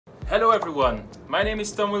Hello everyone, my name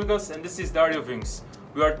is Tom Wilgos and this is Dario Vunks.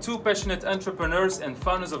 We are two passionate entrepreneurs and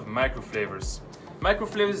founders of MicroFlavours.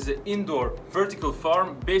 MicroFlavours is an indoor vertical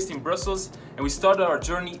farm based in Brussels and we started our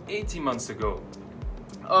journey 18 months ago.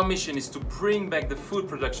 Our mission is to bring back the food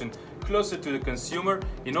production closer to the consumer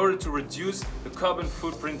in order to reduce the carbon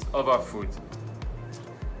footprint of our food.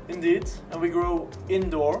 Indeed, and we grow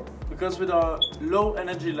indoor because with our low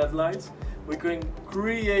energy LED lights we can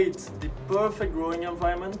create the perfect growing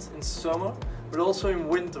environment in summer but also in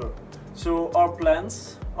winter. So our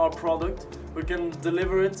plants, our product, we can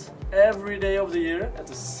deliver it every day of the year at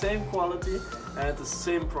the same quality and at the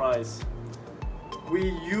same price.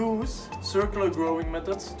 We use circular growing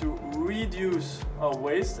methods to reduce our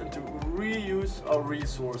waste and to reuse our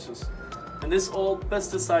resources. And this all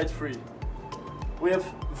pesticide free. We have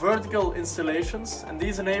vertical installations and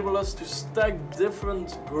these enable us to stack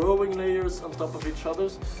different growing layers on top of each other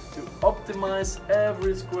to optimize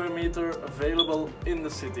every square meter available in the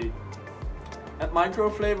city. At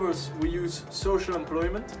MicroFlavours we use social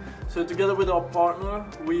employment, so together with our partner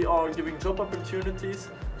we are giving job opportunities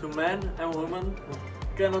to men and women who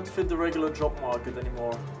cannot fit the regular job market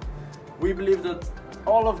anymore. We believe that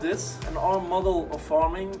all of this and our model of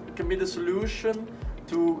farming can be the solution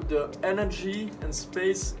to the energy and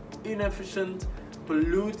space inefficient,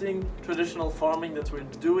 polluting traditional farming that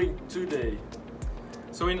we're doing today.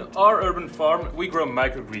 So in our urban farm we grow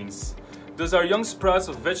microgreens. Those are young sprouts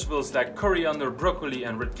of vegetables like coriander, broccoli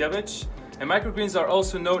and red cabbage. And microgreens are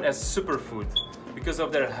also known as superfood because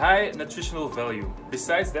of their high nutritional value.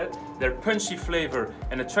 Besides that, their punchy flavor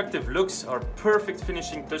and attractive looks are perfect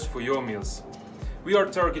finishing touch for your meals. We are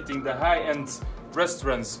targeting the high-end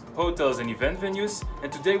restaurants, hotels and event venues,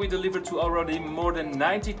 and today we deliver to already more than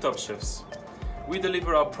 90 top chefs. We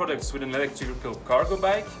deliver our products with an electrical cargo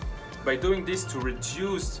bike. By doing this to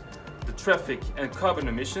reduce the traffic and carbon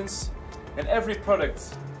emissions, and every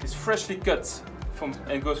product is freshly cut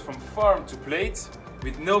and goes from farm to plate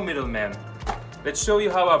with no middleman. Let's show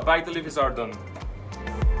you how our bike deliveries are done.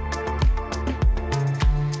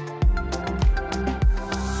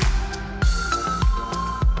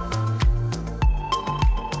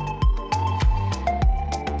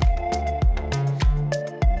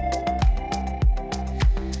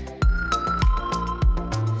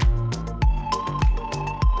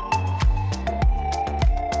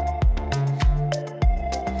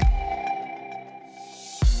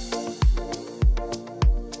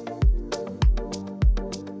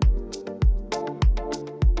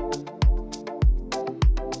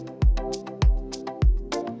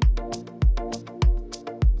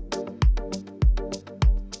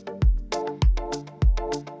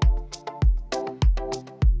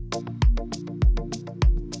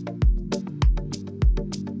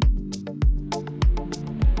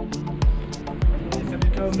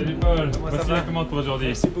 Salut Paul, voici la commande pour aujourd'hui.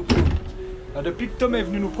 Merci beaucoup. Depuis que Tom est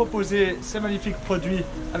venu nous proposer ces magnifiques produits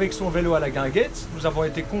avec son vélo à la guinguette, nous avons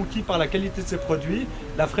été conquis par la qualité de ces produits,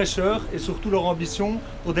 la fraîcheur et surtout leur ambition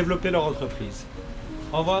pour développer leur entreprise.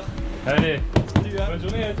 Au revoir. Allez, Salut, hein. bonne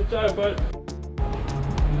journée, ciao Paul.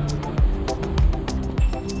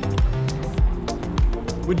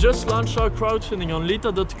 We just launched our crowdfunding on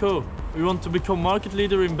LITA.co. We want to become market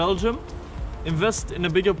leader in Belgium, invest in a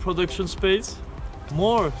bigger production space,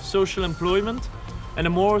 more social employment and a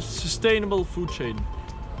more sustainable food chain.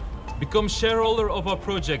 Become shareholder of our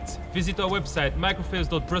project. Visit our website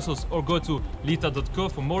microflavours.brussels or go to lita.co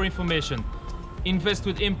for more information. Invest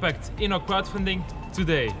with impact in our crowdfunding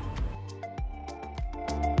today.